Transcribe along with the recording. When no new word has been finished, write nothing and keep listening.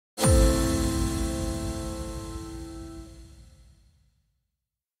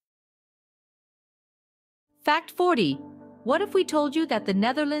Fact 40. What if we told you that the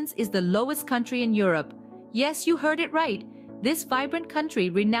Netherlands is the lowest country in Europe? Yes, you heard it right. This vibrant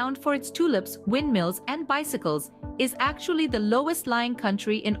country, renowned for its tulips, windmills, and bicycles, is actually the lowest lying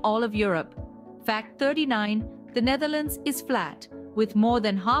country in all of Europe. Fact 39. The Netherlands is flat, with more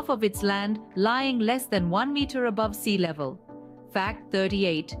than half of its land lying less than 1 meter above sea level. Fact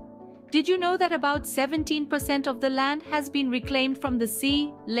 38. Did you know that about 17% of the land has been reclaimed from the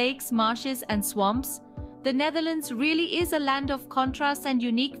sea, lakes, marshes, and swamps? The Netherlands really is a land of contrasts and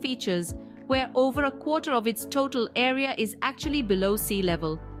unique features, where over a quarter of its total area is actually below sea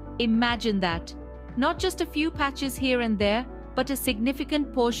level. Imagine that. Not just a few patches here and there, but a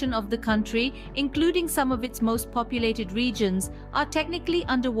significant portion of the country, including some of its most populated regions, are technically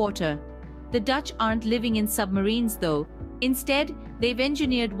underwater. The Dutch aren't living in submarines though. Instead, they've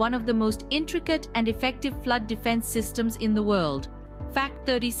engineered one of the most intricate and effective flood defense systems in the world. Fact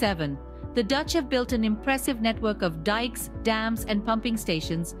 37. The Dutch have built an impressive network of dikes, dams, and pumping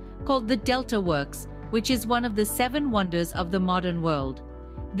stations called the Delta Works, which is one of the 7 wonders of the modern world.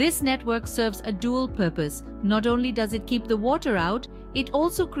 This network serves a dual purpose. Not only does it keep the water out, it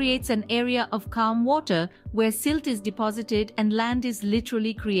also creates an area of calm water where silt is deposited and land is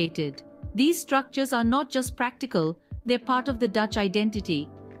literally created. These structures are not just practical, they're part of the Dutch identity.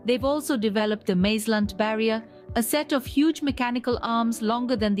 They've also developed the Maesland Barrier, a set of huge mechanical arms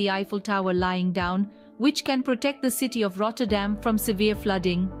longer than the Eiffel Tower lying down, which can protect the city of Rotterdam from severe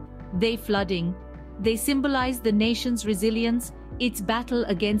flooding. They symbolize the nation's resilience, its battle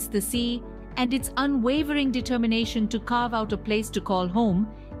against the sea, and its unwavering determination to carve out a place to call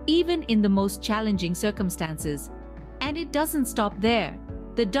home, even in the most challenging circumstances. And it doesn't stop there.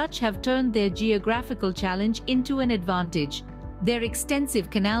 The Dutch have turned their geographical challenge into an advantage. Their extensive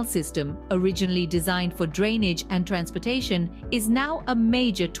canal system, originally designed for drainage and transportation, is now a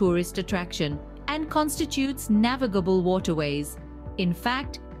major tourist attraction and constitutes navigable waterways. In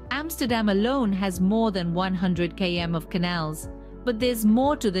fact, Amsterdam alone has more than 100 km of canals. But there's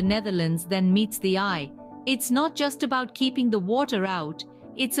more to the Netherlands than meets the eye. It's not just about keeping the water out,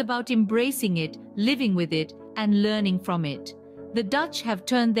 it's about embracing it, living with it, and learning from it. The Dutch have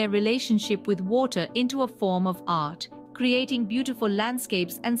turned their relationship with water into a form of art, creating beautiful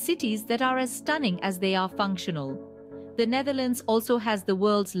landscapes and cities that are as stunning as they are functional. The Netherlands also has the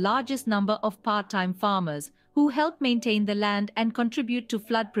world's largest number of part-time farmers who help maintain the land and contribute to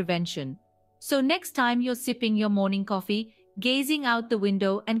flood prevention. So next time you're sipping your morning coffee, gazing out the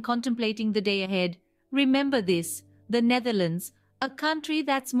window and contemplating the day ahead, remember this: the Netherlands, a country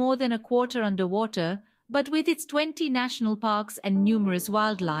that's more than a quarter underwater, but with its 20 national parks and numerous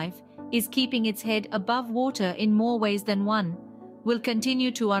wildlife, is keeping its head above water in more ways than one. We'll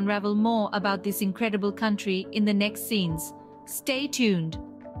continue to unravel more about this incredible country in the next scenes. Stay tuned.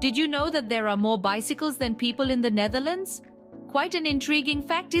 Did you know that there are more bicycles than people in the Netherlands? Quite an intriguing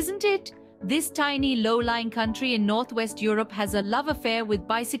fact, isn't it? This tiny low-lying country in Northwest Europe has a love affair with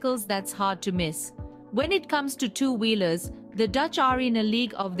bicycles that's hard to miss. When it comes to two-wheelers, the Dutch are in a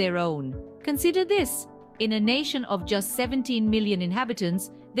league of their own. Consider this: in a nation of just 17 million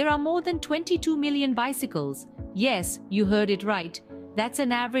inhabitants, there are more than 22 million bicycles. Yes, you heard it right. That's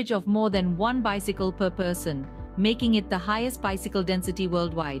an average of more than 1 bicycle per person, making it the highest bicycle density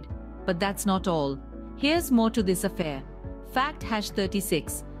worldwide. But that's not all. Here's more to this affair. Fact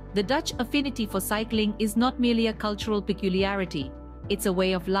 #36. The Dutch affinity for cycling is not merely a cultural peculiarity. It's a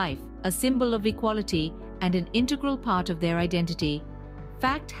way of life, a symbol of equality, and an integral part of their identity.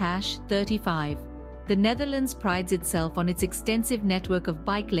 Fact #35. The Netherlands prides itself on its extensive network of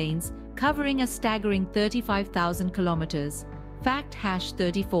bike lanes, covering a staggering 35,000 kilometers. Fact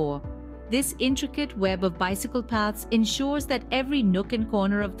 #34. This intricate web of bicycle paths ensures that every nook and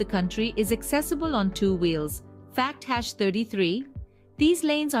corner of the country is accessible on 2 wheels. Fact #33. These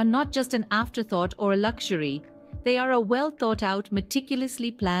lanes are not just an afterthought or a luxury. They are a well-thought-out,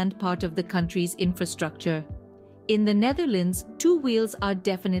 meticulously planned part of the country's infrastructure. In the Netherlands, 2 wheels are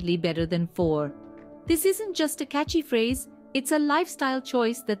definitely better than 4. This isn't just a catchy phrase, it's a lifestyle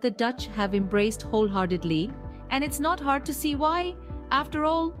choice that the Dutch have embraced wholeheartedly, and it's not hard to see why. After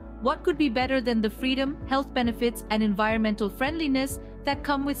all, what could be better than the freedom, health benefits, and environmental friendliness that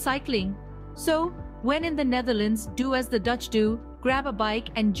come with cycling? So, when in the Netherlands, do as the Dutch do, grab a bike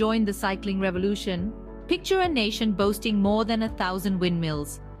and join the cycling revolution. Picture a nation boasting more than 1,000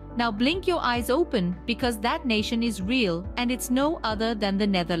 windmills. Now blink your eyes open, because that nation is real, and it's no other than the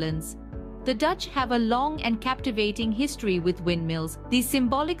Netherlands. The Dutch have a long and captivating history with windmills, these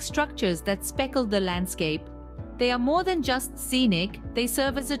symbolic structures that speckle the landscape. They are more than just scenic, they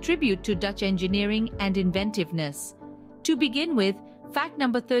serve as a tribute to Dutch engineering and inventiveness. To begin with, Fact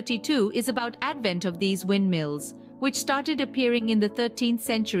number 32 is about advent of these windmills, which started appearing in the 13th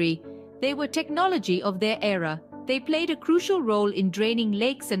century. They were technology of their era. They played a crucial role in draining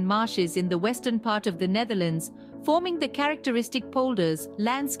lakes and marshes in the western part of the Netherlands, forming the characteristic polders,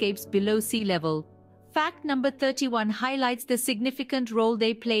 landscapes below sea level. Fact number 31 highlights the significant role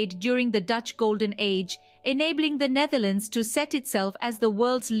they played during the Dutch Golden Age, enabling the Netherlands to set itself as the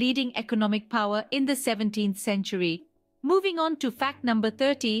world's leading economic power in the 17th century. Moving on to fact number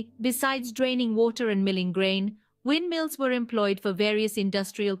 30, besides draining water and milling grain, windmills were employed for various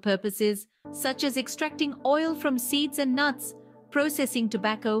industrial purposes, such as extracting oil from seeds and nuts, processing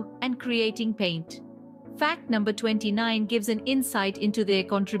tobacco, and creating paint. Fact number 29 gives an insight into their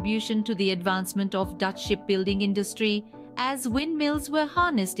contribution to the advancement of Dutch shipbuilding industry, as windmills were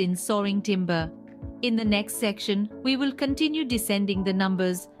harnessed in sawing timber. In the next section, we will continue descending the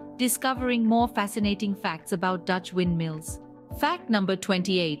numbers, discovering more fascinating facts about Dutch windmills. Fact number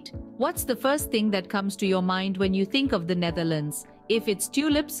 28. What's the first thing that comes to your mind when you think of the Netherlands? If it's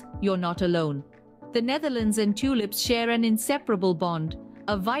tulips, you're not alone. The Netherlands and tulips share an inseparable bond,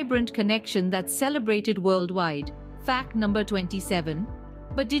 a vibrant connection that's celebrated worldwide. Fact number 27.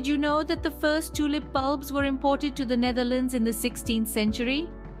 But did you know that the first tulip bulbs were imported to the Netherlands in the 16th century?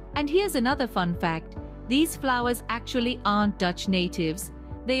 And here's another fun fact. These flowers actually aren't Dutch natives.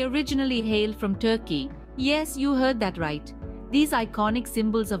 They originally hailed from Turkey. Yes, you heard that right. These iconic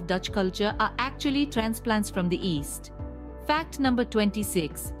symbols of Dutch culture are actually transplants from the East. Fact number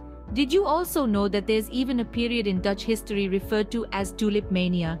 26. Did you also know that there's even a period in Dutch history referred to as Tulip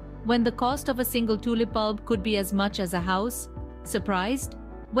Mania, when the cost of a single tulip bulb could be as much as a house? Surprised?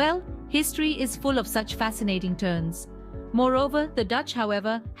 Well, history is full of such fascinating turns. Moreover, the Dutch,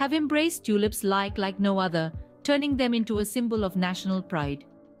 however, have embraced tulips like no other, turning them into a symbol of national pride.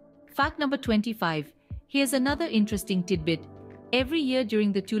 Fact number 25. Here's another interesting tidbit. Every year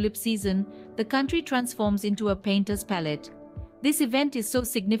during the tulip season, the country transforms into a painter's palette. This event is so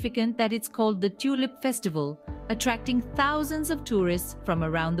significant that it's called the Tulip Festival, attracting thousands of tourists from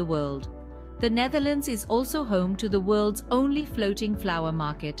around the world. The Netherlands is also home to the world's only floating flower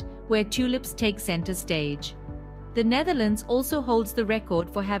market, where tulips take center stage. The Netherlands also holds the record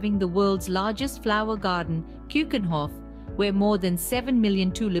for having the world's largest flower garden, Keukenhof, where more than 7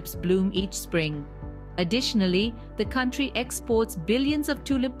 million tulips bloom each spring. Additionally, the country exports billions of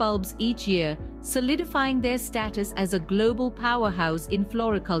tulip bulbs each year, solidifying their status as a global powerhouse in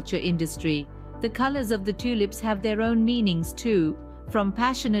floriculture industry. The colors of the tulips have their own meanings too, from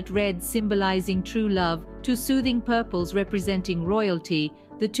passionate reds symbolizing true love to soothing purples representing royalty.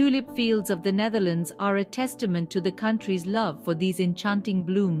 The tulip fields of the Netherlands are a testament to the country's love for these enchanting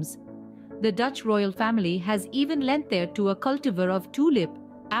blooms. The Dutch royal family has even lent there to a cultivar of tulip,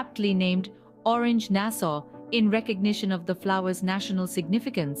 aptly named Orange Nassau, in recognition of the flower's national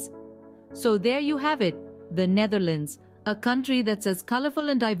significance. So there you have it, the Netherlands, a country that's as colorful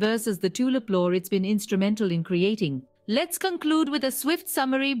and diverse as the tulip lore it's been instrumental in creating. Let's conclude with a swift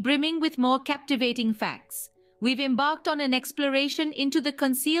summary brimming with more captivating facts. We've embarked on an exploration into the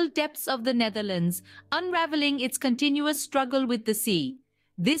concealed depths of the Netherlands, unraveling its continuous struggle with the sea.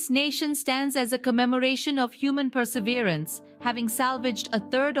 This nation stands as a commemoration of human perseverance, having salvaged a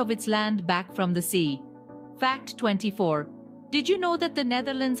third of its land back from the sea. Fact 24. Did you know that the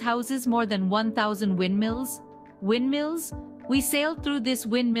Netherlands houses more than 1,000 windmills? Windmills? We sailed through this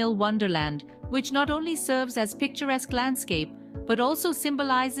windmill wonderland, which not only serves as picturesque landscape, but also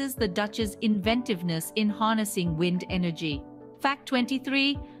symbolizes the Dutch's inventiveness in harnessing wind energy. Fact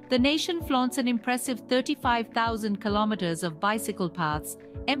 23. The nation flaunts an impressive 35,000 kilometers of bicycle paths,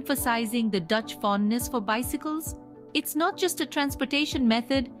 emphasizing the Dutch fondness for bicycles. It's not just a transportation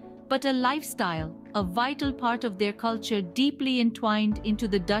method, but a lifestyle, a vital part of their culture deeply entwined into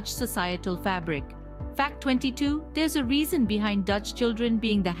the Dutch societal fabric. Fact 22. There's a reason behind Dutch children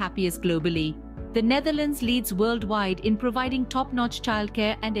being the happiest globally. The Netherlands leads worldwide in providing top-notch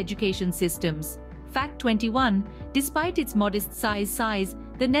childcare and education systems. Fact 21. Despite its modest size,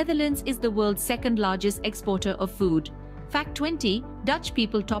 the Netherlands is the world's second-largest exporter of food. Fact 20. Dutch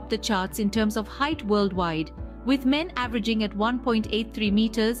people top the charts in terms of height worldwide, with men averaging at 1.83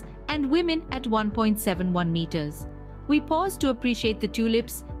 meters and women at 1.71 meters. We pause to appreciate the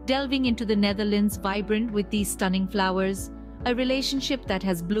tulips, delving into the Netherlands vibrant with these stunning flowers, a relationship that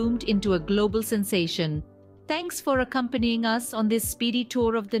has bloomed into a global sensation. Thanks for accompanying us on this speedy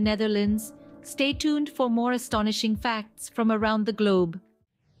tour of the Netherlands. Stay tuned for more astonishing facts from around the globe.